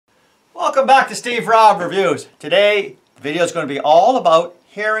Welcome back to Steve Robb Reviews. Today, the video is going to be all about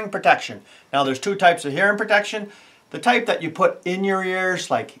hearing protection. Now, there's two types of hearing protection. The type that you put in your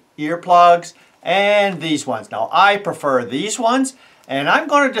ears, like earplugs, and these ones. Now, I prefer these ones, and I'm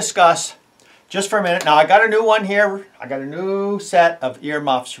going to discuss just for a minute. Now, I got a new one here. I got a new set of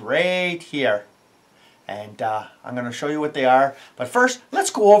earmuffs right here. And I'm going to show you what they are. But first, let's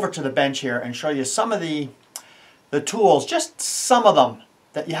go over to the bench here and show you some of the tools, just some of them,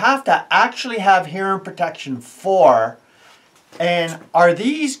 that you have to actually have hearing protection for. And are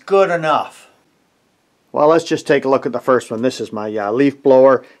these good enough? Well, let's just take a look at the first one. This is my leaf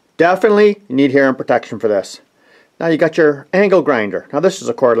blower. Definitely you need hearing protection for this. Now you got your angle grinder. Now this is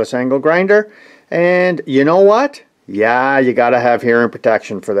a cordless angle grinder. And you know what? Yeah, you got to have hearing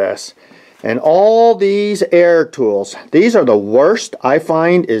protection for this. And all these air tools, these are the worst I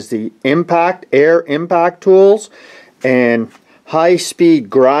find, is the air impact tools and high-speed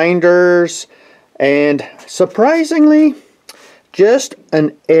grinders, and surprisingly, just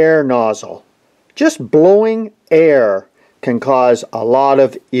an air nozzle. Just blowing air can cause a lot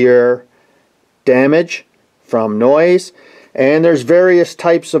of ear damage from noise, and there's various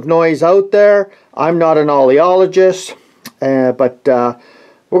types of noise out there. I'm not an audiologist, but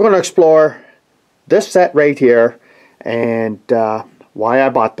we're going to explore this set right here and why I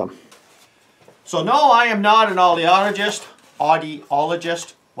bought them. So no, I am not an audiologist.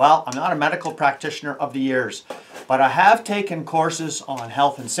 Well, I'm not a medical practitioner of the ears, but I have taken courses on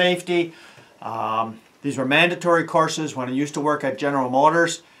health and safety. These were mandatory courses when I used to work at General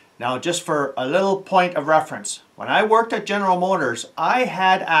Motors. Now, just for a little point of reference, when I worked at General Motors, I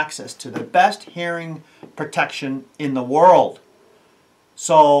had access to the best hearing protection in the world.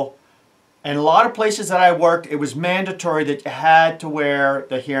 So, in a lot of places that I worked, it was mandatory that you had to wear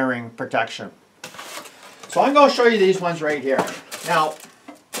the hearing protection. So I'm going to show you these ones right here. Now,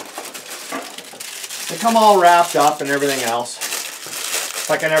 they come all wrapped up and everything else,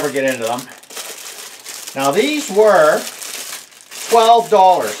 if I can ever get into them. Now these were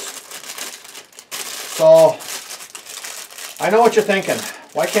 $12. So, I know what you're thinking.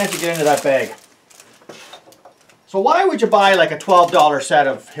 Why can't you get into that bag? So why would you buy like a $12 set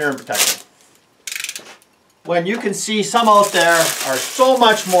of hearing protection when you can see some out there are so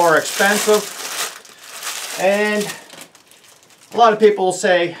much more expensive? And a lot of people will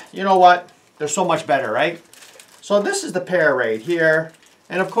say, you know what, they're so much better, right? So this is the pair right here.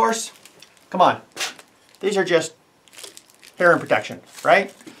 And of course, come on, these are just hearing protection,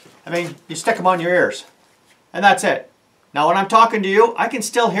 right? I mean, you stick them on your ears and that's it. Now when I'm talking to you, I can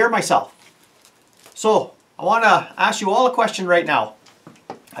still hear myself. So I want to ask you all a question right now.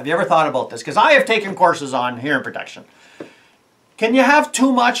 Have you ever thought about this? Because I have taken courses on hearing protection. Can you have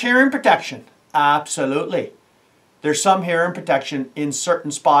too much hearing protection? Absolutely. There's some hearing protection in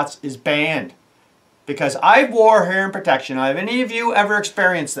certain spots is banned. Because I wore hearing protection. Have any of you ever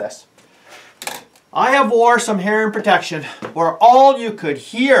experienced this? I have wore some hearing protection where all you could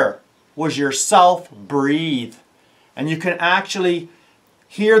hear was yourself breathe. And you can actually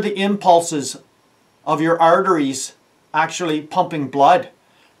hear the impulses of your arteries actually pumping blood.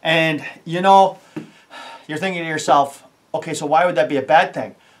 And you know, you're thinking to yourself, okay, so why would that be a bad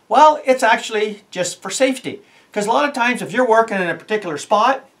thing? Well, it's actually just for safety. Because a lot of times if you're working in a particular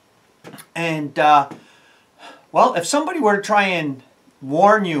spot and, well, if somebody were to try and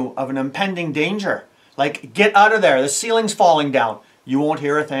warn you of an impending danger, like get out of there, the ceiling's falling down, you won't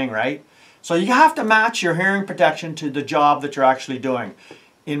hear a thing, right? So you have to match your hearing protection to the job that you're actually doing.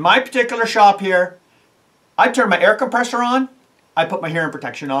 In my particular shop here, I turn my air compressor on, I put my hearing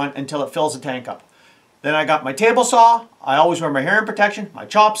protection on until it fills the tank up. Then I got my table saw, I always wear my hearing protection, my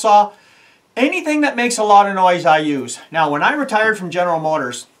chop saw. Anything that makes a lot of noise I use. Now when I retired from General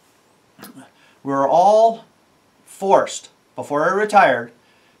Motors, we were all forced, before I retired,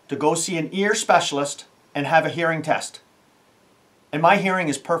 to go see an ear specialist and have a hearing test. And my hearing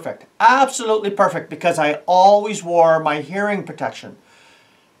is perfect. Absolutely perfect, because I always wore my hearing protection.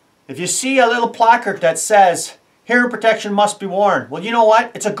 If you see a little placard that says, hearing protection must be worn, well, you know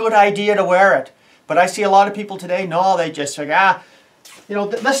what? It's a good idea to wear it. But I see a lot of people today, no, they just say, you know,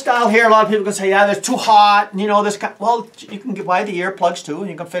 this style here, a lot of people can say, yeah, they're too hot, and you know, this kind. Well, you can buy the earplugs too, and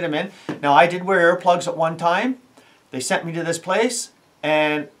you can fit them in. Now, I did wear earplugs at one time. They sent me to this place,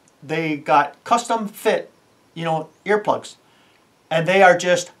 and they got custom fit, you know, earplugs. And they are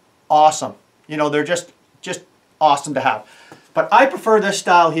just awesome. You know, they're just awesome to have. But I prefer this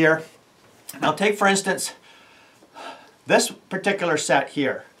style here. Now, take for instance, this particular set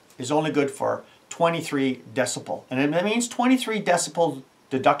here is only good for 23 decibel. And it means 23 decibel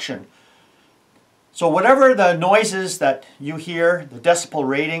deduction. So whatever the noises that you hear, the decibel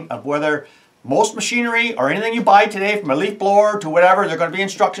rating of whether most machinery or anything you buy today, from a leaf blower to whatever, there are going to be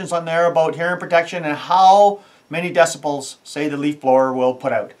instructions on there about hearing protection and how many decibels, say, the leaf blower will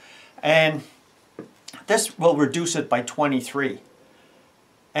put out. And this will reduce it by 23.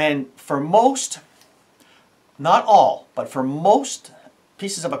 And for most, not all, but for most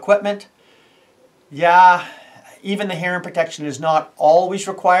pieces of equipment, yeah, even the hearing protection is not always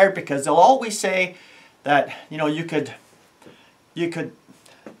required, because they'll always say that, you know, you could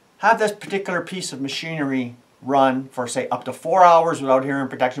have this particular piece of machinery run for, say, up to 4 hours without hearing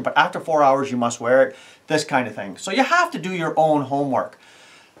protection, but after 4 hours you must wear it, this kind of thing. So you have to do your own homework.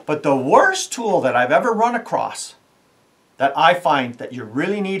 But the worst tool that I've ever run across that I find that you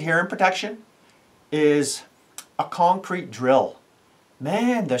really need hearing protection is a concrete drill.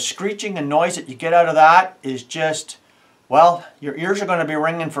 Man, the screeching and noise that you get out of that is just, well, your ears are going to be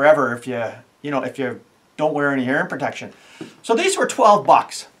ringing forever if you don't wear any hearing protection. So these were 12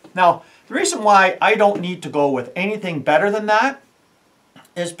 bucks. Now, the reason why I don't need to go with anything better than that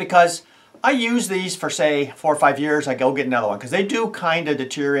is because I use these for, say, 4 or 5 years. I go get another one because they do kind of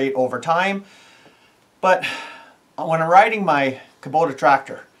deteriorate over time. But when I'm riding my Kubota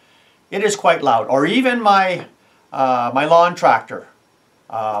tractor, it is quite loud. Or even my lawn tractor,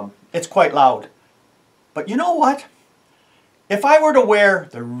 it's quite loud. But you know what? If I were to wear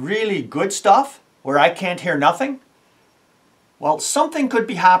the really good stuff where I can't hear nothing, well, something could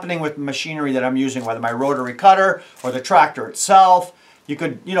be happening with the machinery that I'm using, whether my rotary cutter or the tractor itself.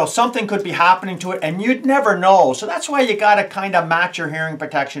 Something could be happening to it and you'd never know. So that's why you got to kind of match your hearing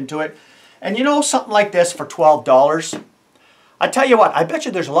protection to it. And you know, something like this for $12. I tell you what, I bet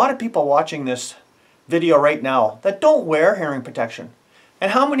you there's a lot of people watching this video right now that don't wear hearing protection.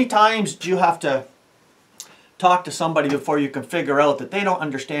 And how many times do you have to talk to somebody before you can figure out that they don't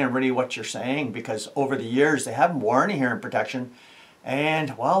understand really what you're saying, because over the years they haven't worn any hearing protection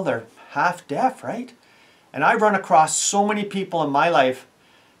and, well, they're half deaf, right? And I've run across so many people in my life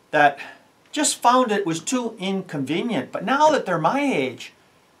that just found it was too inconvenient. But now that they're my age,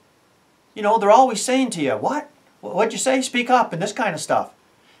 you know, they're always saying to you, what? What'd you say? Speak up, and this kind of stuff.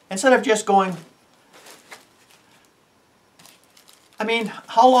 Instead of just going, I mean,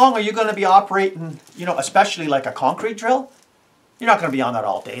 how long are you going to be operating, you know, especially like a concrete drill? You're not going to be on that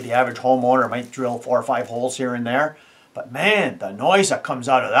all day. The average homeowner might drill 4 or 5 holes here and there. But man, the noise that comes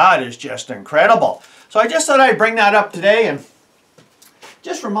out of that is just incredible. So I just thought I'd bring that up today and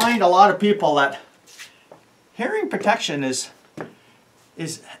just remind a lot of people that hearing protection is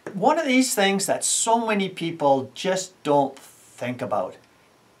one of these things that so many people just don't think about.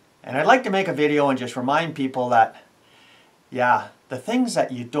 And I'd like to make a video and just remind people that, yeah, the things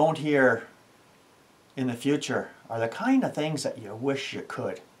that you don't hear in the future are the kind of things that you wish you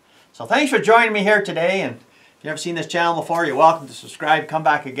could. So thanks for joining me here today, and if you've never seen this channel before, you're welcome to subscribe, come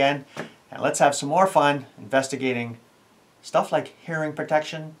back again, and let's have some more fun investigating stuff like hearing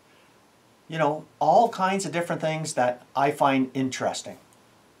protection, you know, all kinds of different things that I find interesting.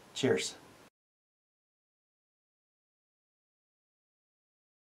 Cheers.